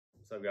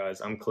What's up,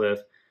 guys? I'm Cliff.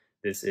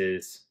 This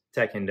is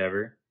Tech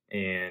Endeavor,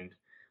 and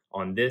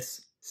on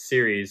this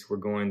series we're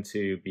going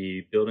to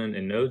be building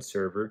a Node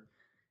server,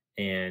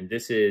 and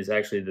this is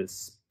actually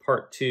this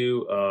part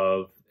 2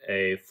 of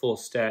a full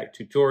stack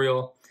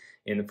tutorial.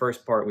 In the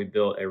first part we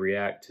built a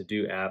React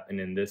to-do app, and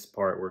in this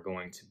part we're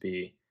going to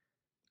be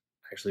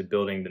actually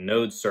building the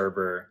Node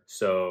server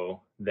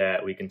so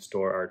that we can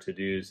store our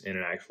to-dos in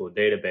an actual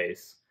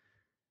database.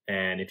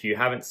 And if you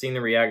haven't seen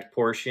the React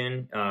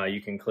portion,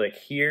 you can click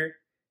here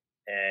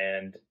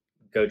and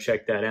go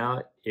check that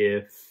out.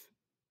 If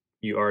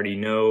you already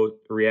know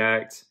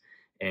React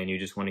and you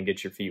just want to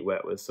get your feet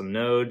wet with some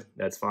Node,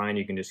 that's fine.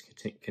 You can just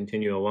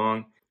continue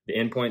along. The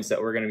endpoints that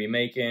we're going to be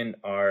making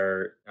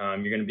are, you're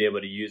going to be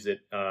able to use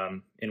it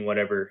in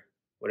whatever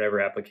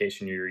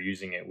application you're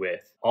using it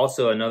with.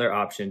 Also, another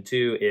option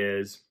too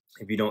is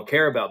if you don't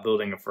care about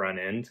building a front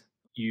end,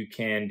 you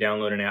can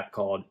download an app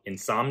called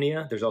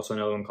Insomnia. There's also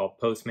another one called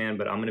Postman,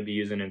 but I'm going to be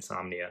using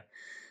Insomnia.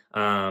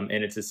 And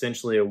it's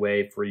essentially a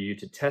way for you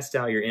to test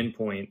out your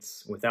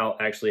endpoints without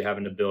actually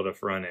having to build a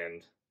front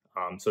end.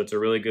 So it's a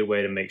really good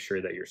way to make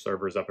sure that your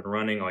server is up and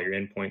running, all your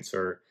endpoints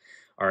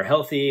are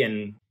healthy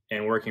and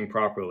working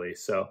properly.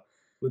 So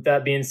with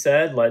that being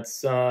said,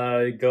 let's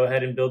go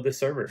ahead and build this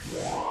server.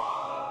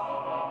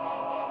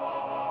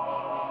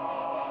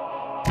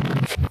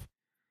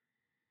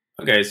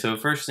 Okay, so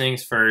first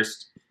things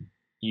first,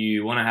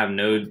 you want to have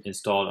Node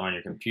installed on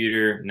your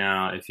computer.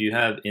 Now, if you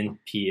have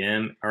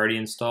npm already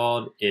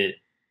installed, it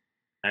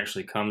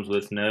actually comes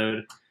with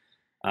Node.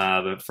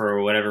 But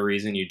for whatever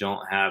reason you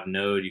don't have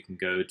Node, you can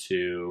go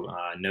to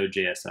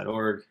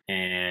nodejs.org,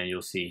 and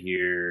you'll see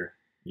here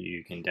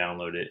you can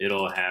download it.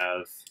 It'll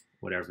have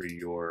whatever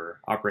your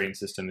operating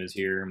system is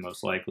here,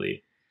 most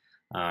likely.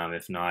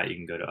 If not, you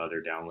can go to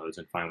other downloads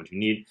and find what you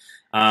need.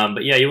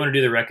 But yeah, you want to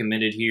do the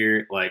recommended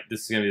here. Like,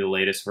 this is going to be the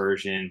latest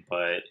version,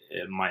 but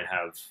it might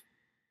have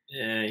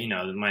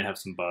it might have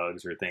some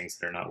bugs or things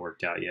that are not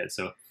worked out yet.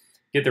 So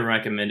get the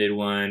recommended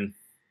one.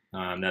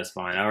 That's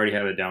fine. I already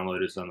have it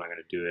downloaded, so I'm not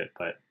going to do it.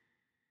 But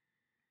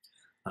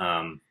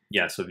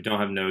yeah, so if you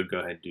don't have Node, go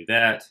ahead and do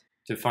that.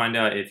 To find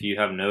out if you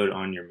have Node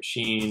on your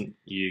machine,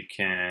 you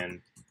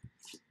can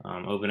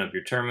open up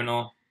your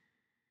terminal,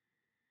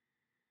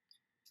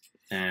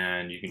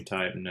 and you can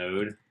type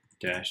node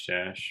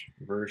 --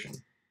 version.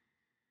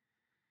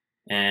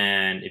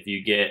 And if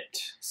you get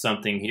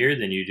something here,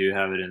 then you do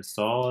have it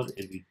installed.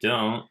 If you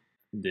don't,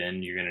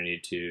 then you're going to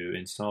need to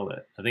install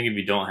it. I think if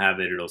you don't have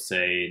it, it'll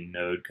say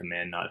node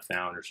command not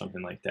found or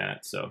something like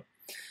that. So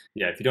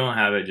yeah, if you don't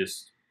have it,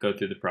 just go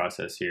through the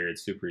process here.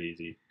 It's super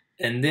easy.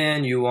 And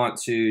then you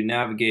want to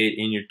navigate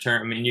in your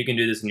you can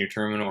do this in your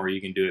terminal, or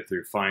you can do it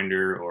through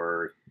Finder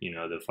or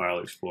the File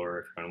Explorer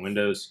if you're on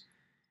Windows.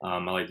 I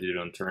like to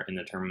do it in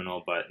the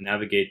terminal, but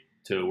navigate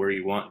to where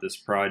you want this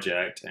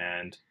project,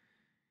 and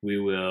we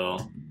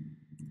will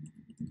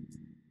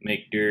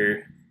make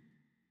a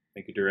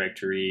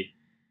directory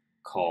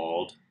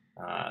called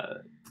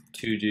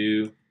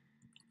to-do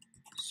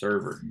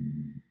server.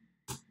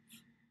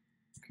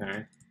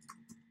 Okay,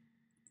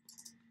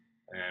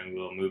 and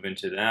we'll move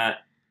into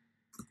that.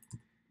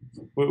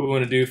 What we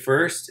want to do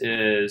first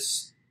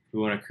is we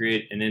want to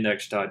create an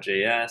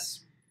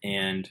index.js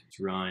and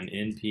run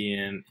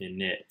npm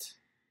init,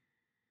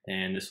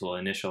 and this will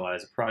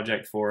initialize a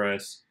project for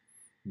us.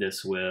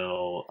 This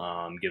will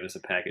give us a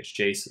package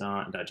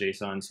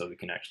 .json, so we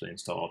can actually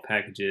install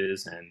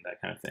packages and that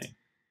kind of thing.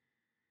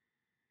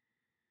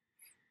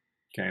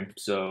 Okay,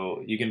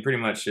 so you can pretty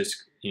much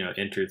just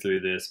enter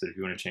through this, but if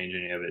you want to change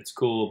any of it, it's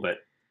cool.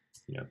 But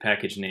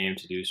package name,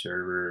 to-do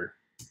server,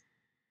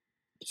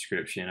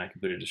 description. I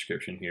can put a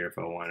description here if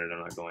I wanted.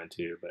 I'm not going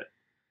to, but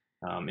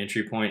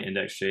entry point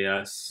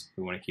index.js.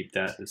 We want to keep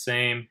that the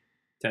same.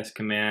 Test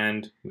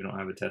command. We don't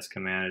have a test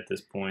command at this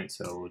point,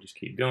 so we'll just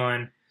keep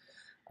going.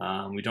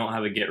 We don't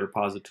have a get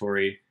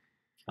repository,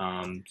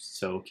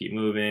 so keep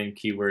moving.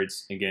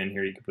 Keywords, again,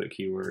 here you can put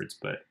keywords,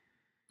 but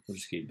we'll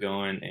just keep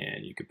going,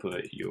 and you could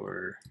put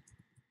your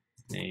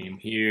name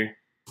here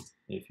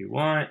if you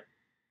want.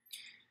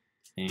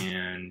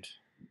 And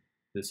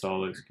this all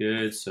looks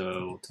good,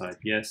 so we'll type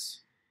yes,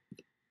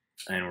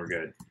 and we're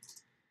good.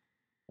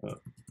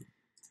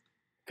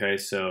 Okay,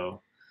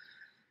 so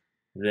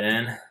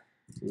then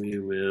we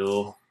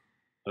will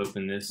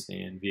open this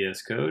in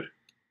VSCode.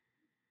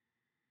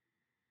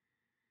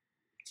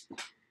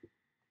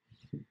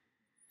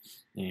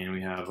 And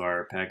we have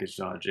our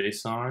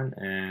package.json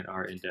and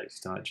our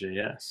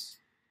index.js.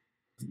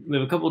 We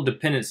have a couple of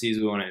dependencies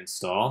we want to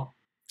install.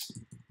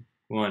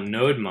 We want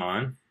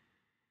NodeMon.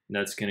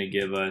 That's going to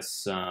give us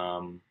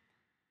some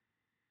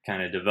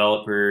kind of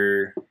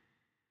developer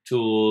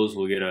tools.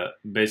 We'll get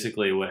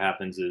basically what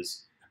happens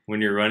is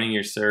when you're running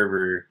your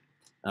server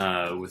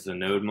with the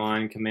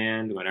NodeMon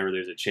command, whenever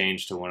there's a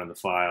change to one of the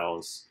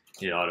files,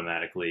 it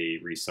automatically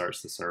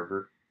restarts the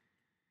server,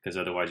 because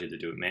otherwise you have to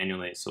do it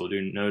manually. So we'll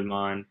do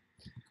NodeMon.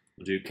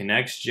 We'll do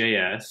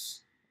KnexJS,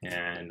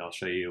 and I'll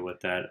show you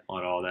what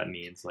all that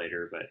means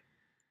later. But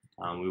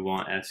we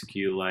want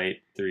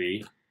SQLITE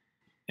 3,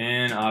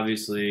 And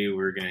obviously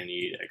we're going to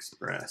need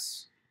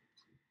Express.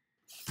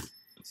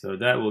 So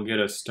that will get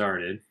us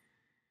started.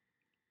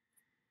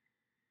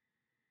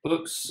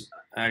 Oops,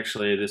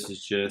 actually this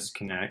is just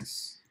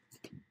Knex.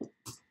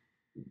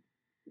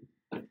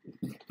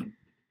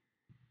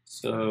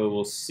 So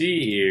we'll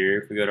see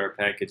here, if we go to our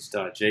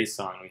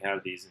package.json, we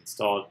have these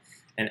installed.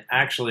 And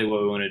actually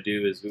what we want to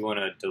do is we want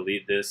to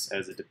delete this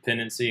as a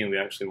dependency, and we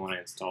actually want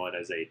to install it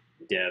as a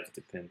dev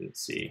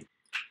dependency.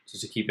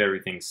 Just to keep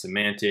everything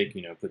semantic,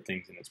 you know, put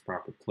things in its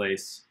proper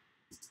place.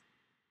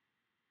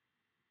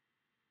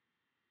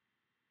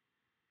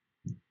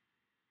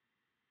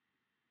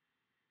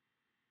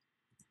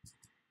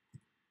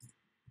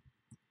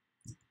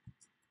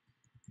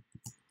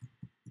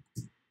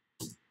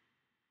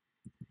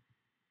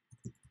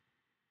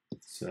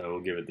 So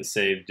we'll give it the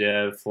save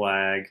dev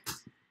flag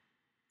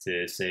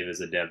to save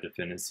as a dev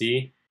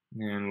dependency.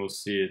 And we'll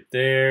see it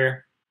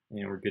there,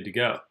 and we're good to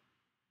go.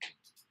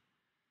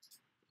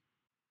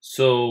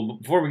 So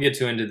before we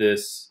get into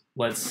this,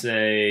 let's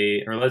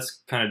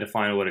kind of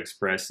define what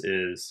Express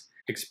is.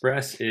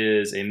 Express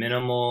is a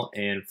minimal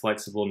and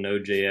flexible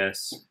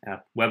Node.js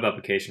web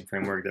application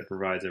framework that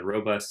provides a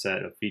robust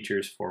set of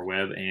features for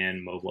web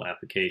and mobile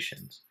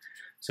applications.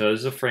 So this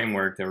is a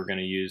framework that we're going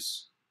to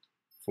use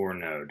for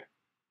Node.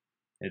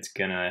 It's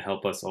going to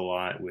help us a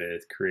lot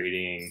with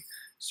creating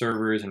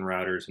servers and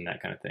routers and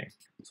that kind of thing.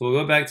 So we'll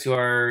go back to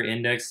our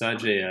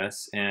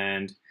index.js,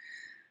 and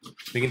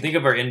we can think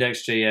of our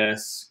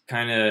index.js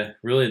kind of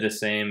really the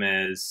same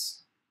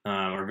as,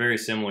 or very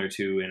similar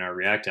to in our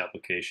React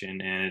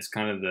application, and it's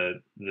kind of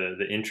the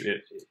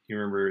entry. You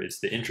remember, it's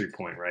the entry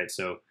point, right?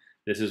 So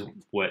this is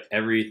what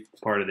every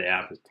part of the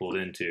app is pulled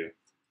into.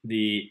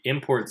 The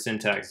import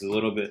syntax is a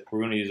little bit, we're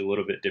going to use a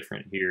little bit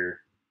different here.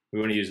 We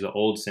want to use the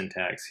old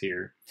syntax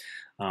here.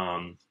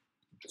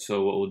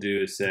 So what we'll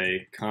do is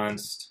say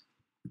const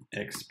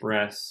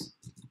express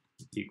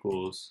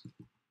equals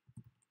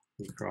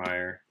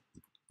require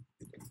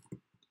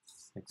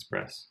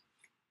express.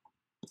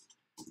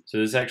 So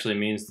this actually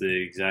means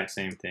the exact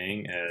same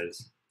thing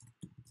as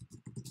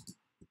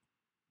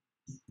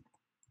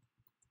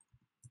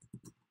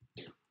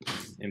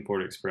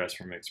import express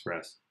from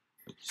express.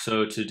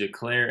 So to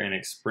declare an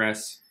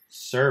express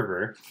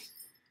server,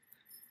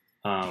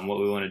 what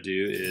we want to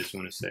do is we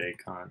want to say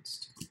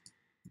const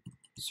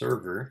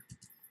server.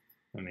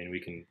 I mean, we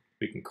can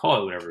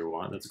call it whatever we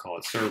want. Let's call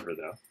it server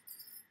though.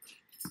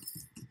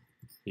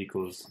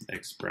 Equals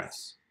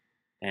express.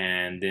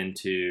 And then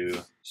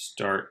to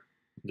start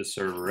the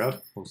server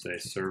up, we'll say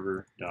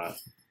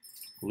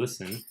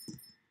server.listen.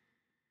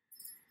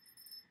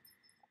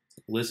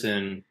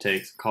 Listen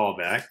takes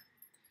callback.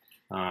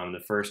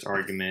 The first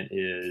argument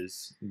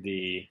is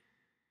it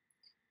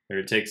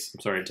takes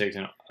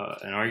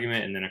an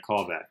argument and then a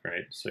callback,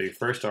 right? So your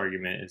first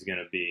argument is going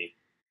to be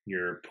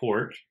your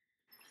port.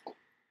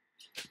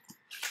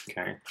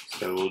 Okay,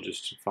 so we'll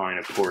just define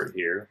a port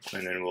here,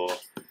 and then we'll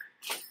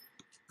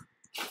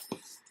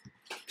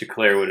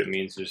declare what it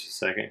means in just a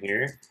second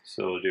here.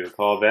 So we'll do a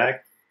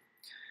callback,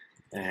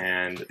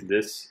 and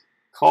this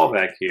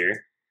callback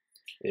here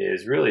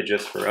is really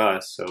just for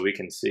us so we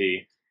can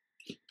see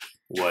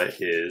what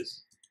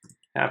is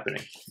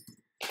happening.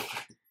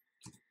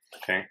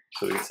 Okay,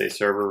 so we can say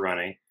server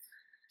running,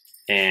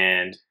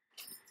 and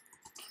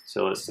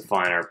so let's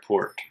define our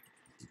port.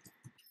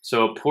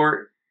 So a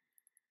port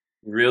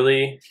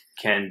really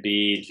can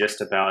be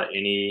just about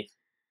any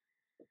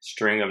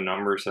string of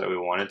numbers that we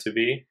want it to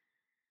be,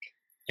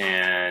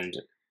 and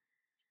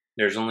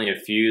there's only a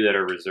few that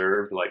are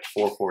reserved, like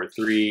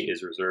 443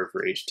 is reserved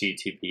for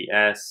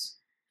HTTPS,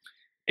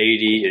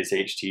 80 is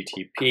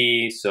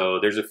HTTP, so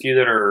there's a few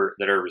that are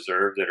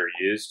reserved that are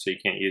used, so you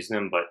can't use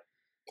them, but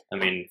I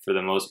mean, for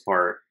the most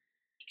part,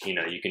 you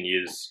know, you can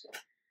use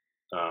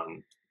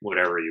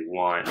whatever you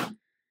want.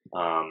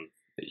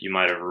 You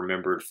might have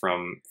remembered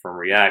from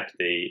React,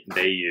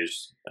 they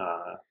use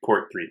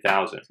port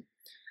 3000.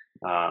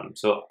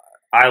 So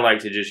I like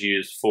to just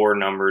use 4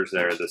 numbers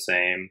that are the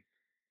same,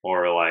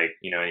 or like,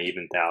 you know, an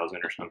even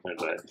 1000 or something,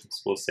 but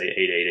we'll say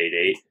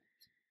 8888.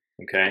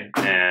 Okay,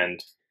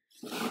 and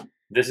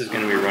this is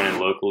going to be running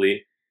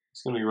locally.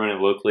 It's going to be running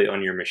locally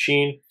on your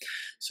machine.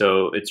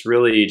 So it's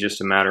really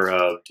just a matter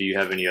of, do you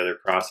have any other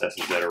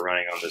processes that are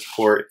running on this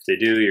port? If they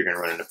do, you're going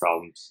to run into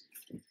problems.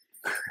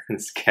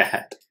 This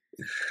cat.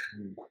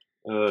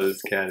 Oh,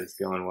 this cat is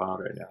going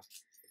wild right now.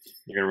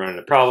 You're going to run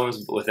into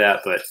problems with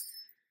that, but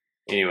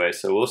anyway,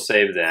 so we'll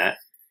save that.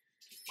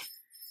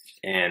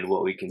 And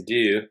what we can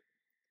do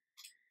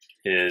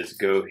is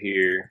go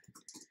here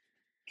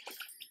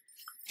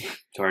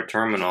to our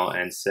terminal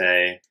and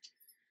say,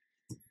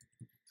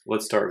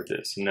 let's start with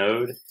this,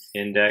 node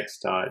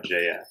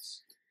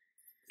index.js.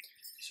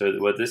 So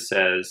what this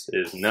says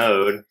is,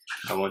 node,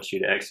 I want you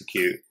to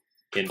execute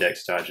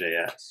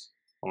index.js.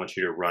 I want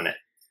you to run it.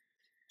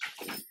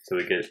 So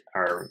we get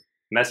our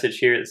message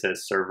here that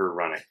says server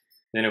running.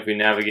 Then if we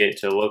navigate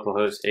to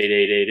localhost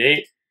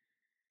 8888,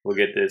 we'll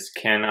get this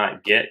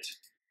cannot get,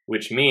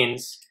 which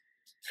means,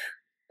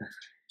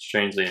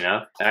 strangely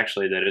enough,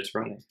 actually that it's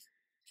running.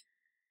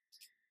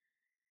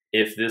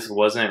 if this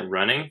wasn't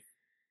running,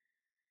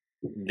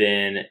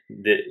 then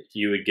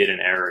you would get an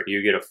error.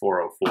 You get a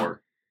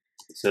 404.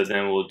 So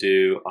then we'll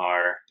do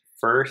our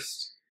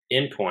first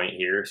endpoint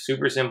here,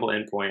 super simple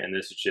endpoint, and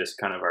this is just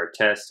kind of our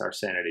test, our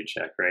sanity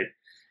check, right?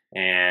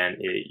 And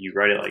you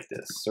write it like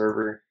this: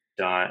 server.get.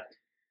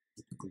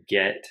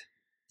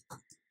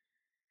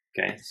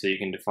 Okay, so you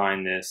can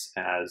define this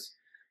as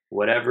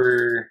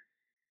whatever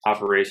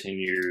operation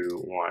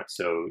you want.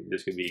 So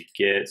this could be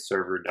get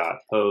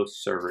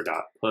server.post,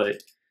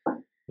 server.put,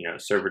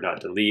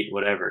 server.delete,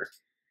 whatever.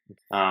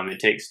 It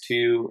takes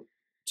two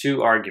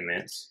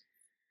arguments.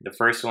 The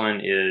first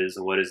one is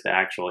what is the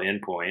actual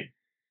endpoint,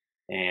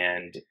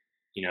 and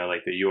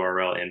like the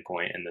URL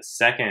endpoint, and the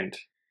second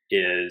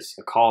is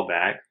a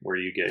callback where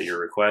you get your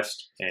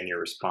request and your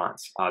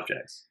response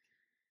objects.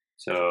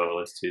 So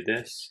let's do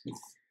this.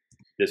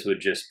 This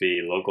would just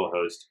be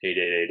localhost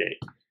 8888.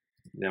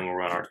 Then we'll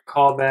run our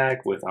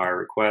callback with our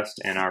request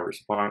and our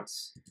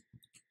response.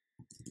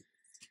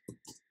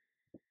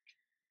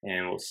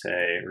 And we'll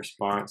say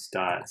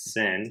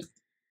response.send.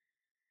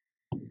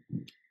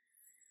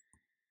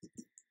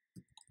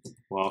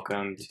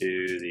 Welcome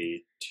to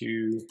the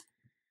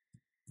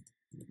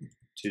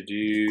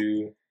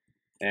to-do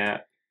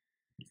app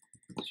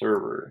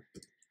server.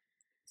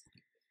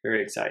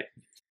 Very exciting.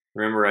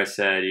 Remember I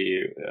said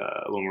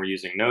when we're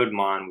using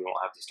NodeMon, we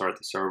won't have to start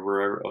the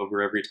server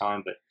over every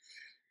time, but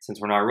since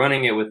we're not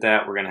running it with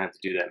that, we're going to have to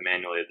do that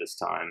manually this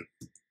time.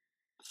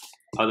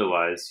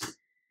 Otherwise,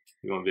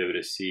 you won't be able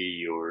to see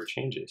your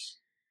changes.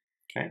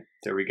 Okay,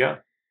 there we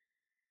go.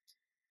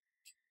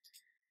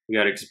 We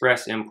got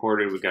Express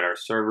imported, we got our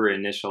server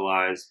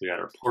initialized, we got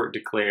our port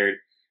declared,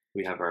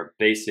 we have our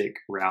basic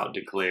route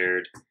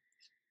declared,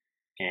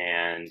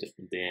 and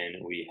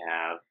then we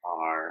have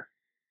our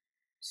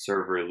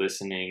server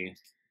listening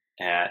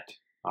at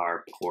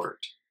our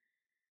port.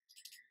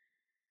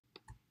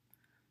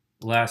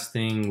 Last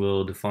thing,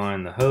 we'll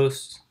define the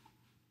host.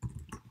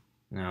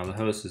 Now the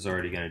host is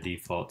already going to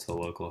default to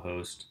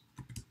localhost,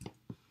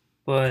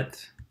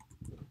 but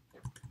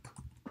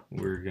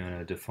we're going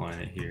to define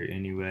it here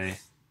anyway.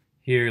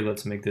 Here,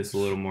 let's make this a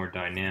little more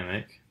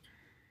dynamic.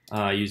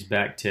 Use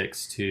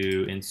backticks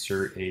to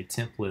insert a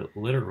template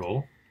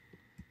literal,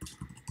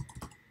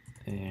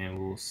 and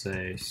we'll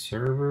say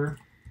server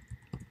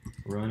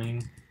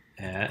running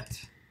at.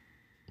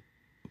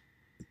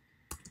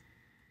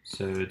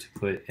 So to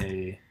put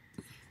a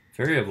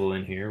variable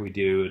in here, we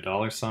do a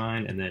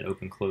 $, and then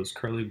open close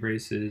curly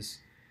braces,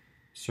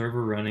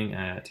 server running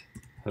at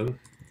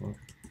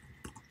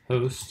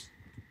host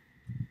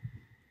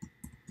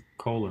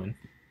colon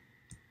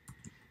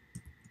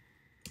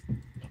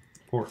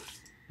port.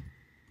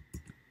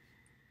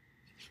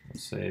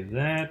 Let's save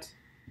that.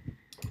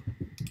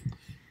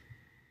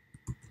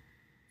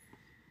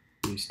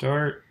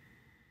 Restart.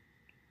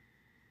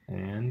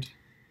 And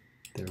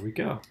there we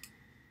go.